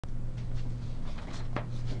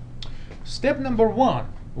step number one,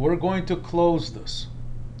 we're going to close this.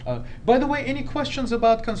 By the way, any questions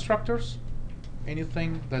about constructors?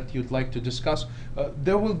 Anything that you'd like to discuss?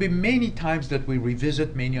 There will be many times that we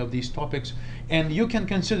revisit many of these topics, and you can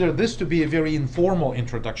consider this to be a very informal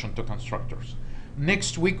introduction to constructors.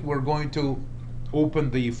 Next week, we're going to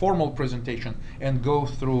open the formal presentation and go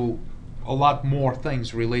through a lot more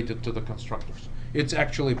things related to the constructors. It's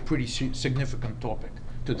actually a pretty significant topic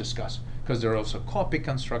to discuss, because there are also copy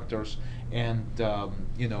constructors, and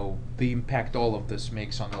you know, the impact all of this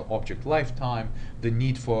makes on the object lifetime, the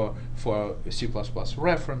need for C++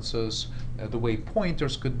 references, the way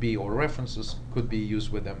pointers could be, or references could be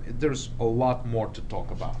used with them. There's a lot more to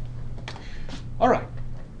talk about. All right.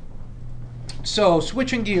 So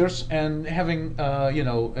switching gears and having you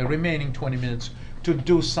know, a remaining 20 minutes to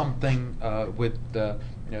do something with the.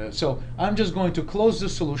 So I'm just going to close the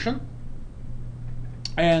solution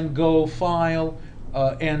and go File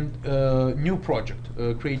and New Project,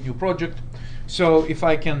 create new project. So if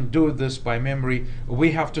I can do this by memory,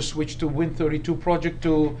 we have to switch to Win32 project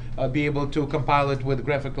to be able to compile it with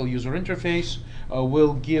graphical user interface.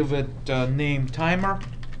 We'll give it name timer,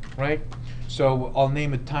 right? So I'll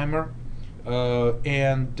name it timer,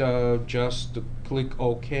 and just click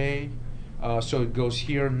OK. So it goes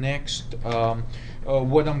here next.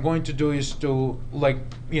 What I'm going to do is to, like,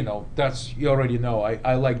 you know, that's, you already know,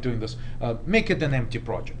 I like doing this. Make it an empty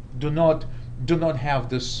project. Do not have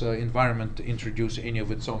this environment introduce any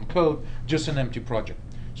of its own code, just an empty project.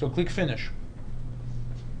 So click Finish.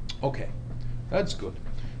 Okay, that's good.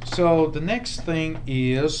 So the next thing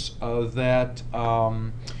is that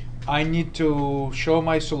I need to show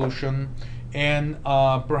my solution, and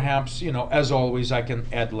perhaps, you know, as always, I can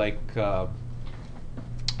add like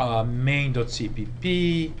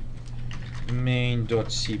main.cpp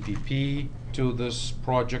to this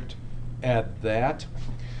project. Add that.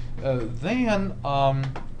 Then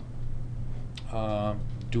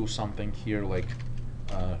do something here like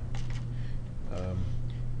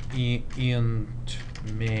int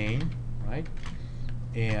main, right?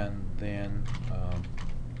 And then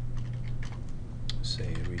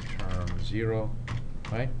say return 0,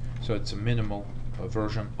 right? So it's a minimal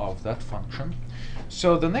version of that function.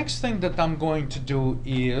 So the next thing that I'm going to do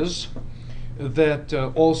is that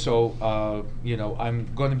also, you know, I'm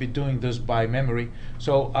going to be doing this by memory.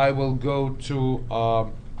 So I will go to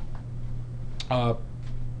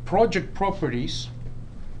project properties,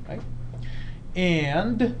 right?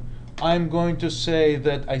 And I'm going to say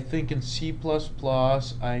that I think in C++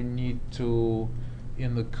 I need to,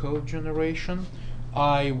 in the code generation,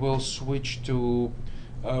 I will switch to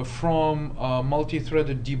from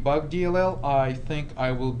multi-threaded debug DLL. I think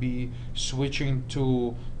I will be switching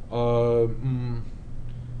to from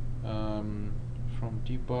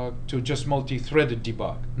debug to just multi-threaded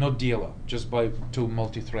debug, not DLL, just to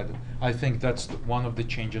multi-threaded. I think that's one of the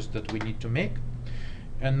changes that we need to make.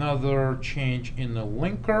 Another change in the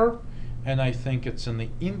linker, and I think it's in the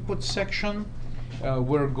input section.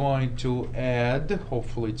 We're going to add,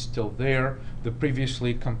 hopefully it's still there, the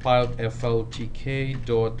previously compiled FLTK.lib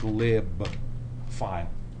file.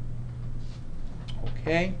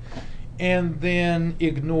 Okay, and then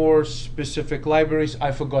ignore specific libraries.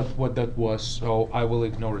 I forgot what that was, so I will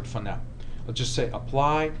ignore it for now. I'll just say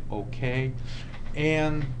apply, okay,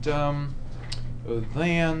 and then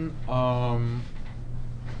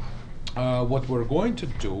what we're going to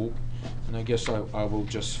do, and I guess I will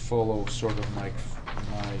just follow sort of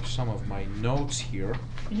some of my notes here.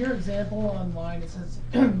 In your example online, it says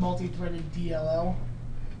multi-threaded DLL.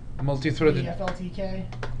 Multi-threaded. The FLTK.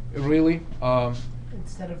 Really?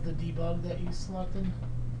 Instead of the debug that you selected.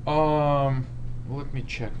 Let me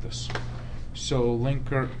check this. So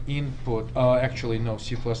linker input. Actually, no.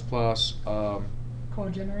 C++. Code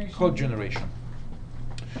generation. Code generation.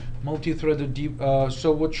 Multi-threaded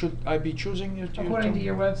so what should I be choosing? According to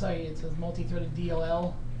your website, it says multi-threaded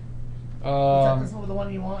DLL. Is that the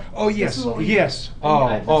one you want? Oh yes, yes.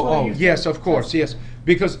 Oh, yes, of course, yes.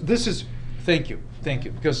 Because this is, thank you,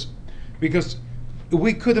 because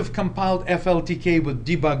we could have compiled FLTK with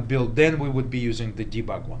debug build, then we would be using the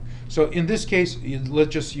debug one. So in this case,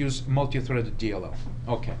 let's just use multi-threaded DLL.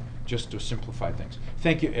 Okay, just to simplify things.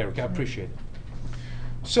 Thank you, Eric. I appreciate it.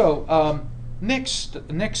 So next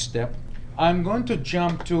step, I'm going to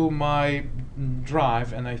jump to my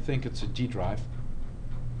drive, and I think it's a D drive,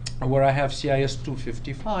 where I have CIS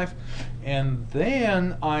 255, and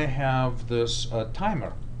then I have this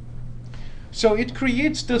timer. So it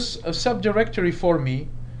creates this subdirectory for me,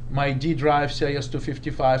 my D drive CIS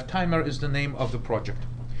 255. Timer is the name of the project.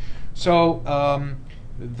 So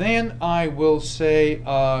then I will say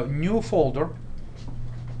new folder,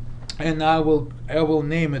 and I will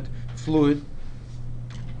name it Fluid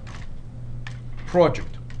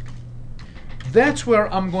Project. That's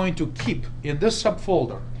where I'm going to keep, in this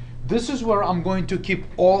subfolder, this is where I'm going to keep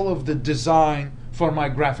all of the design for my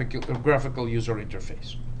graphical user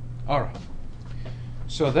interface. All right,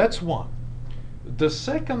 so that's one. The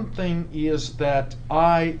second thing is that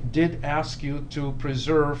I did ask you to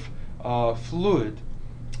preserve Fluid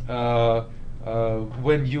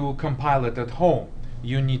when you compile it at home.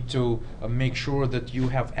 You need to make sure that you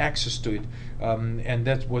have access to it, and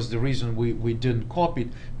that was the reason we didn't copy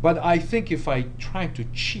it. But I think if I try to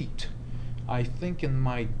cheat, I think in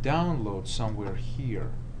my download somewhere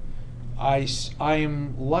here, I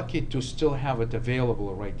am lucky to still have it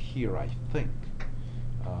available right here, I think.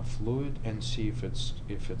 Fluid, and see if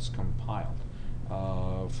it's compiled.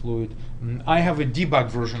 Fluid. I have a debug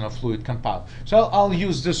version of Fluid compiled, so I'll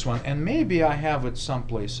use this one, and maybe I have it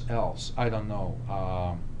someplace else. I don't know.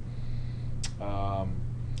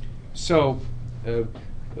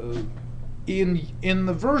 In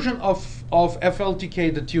the version of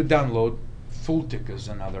FLTK that you download, FLTK is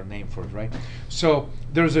another name for it, right? So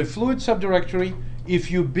there's a Fluid subdirectory. If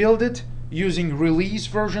you build it using release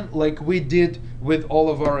version like we did with all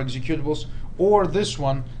of our executables, or this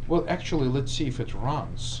one, well, actually, let's see if it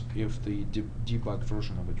runs, if the debug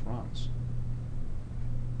version of it runs.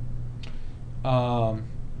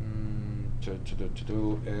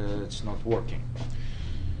 It's not working.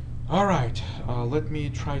 All right, let me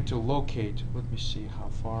try to locate. Let me see how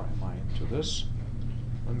far am I into this.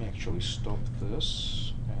 Let me actually stop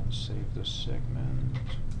this and save this segment.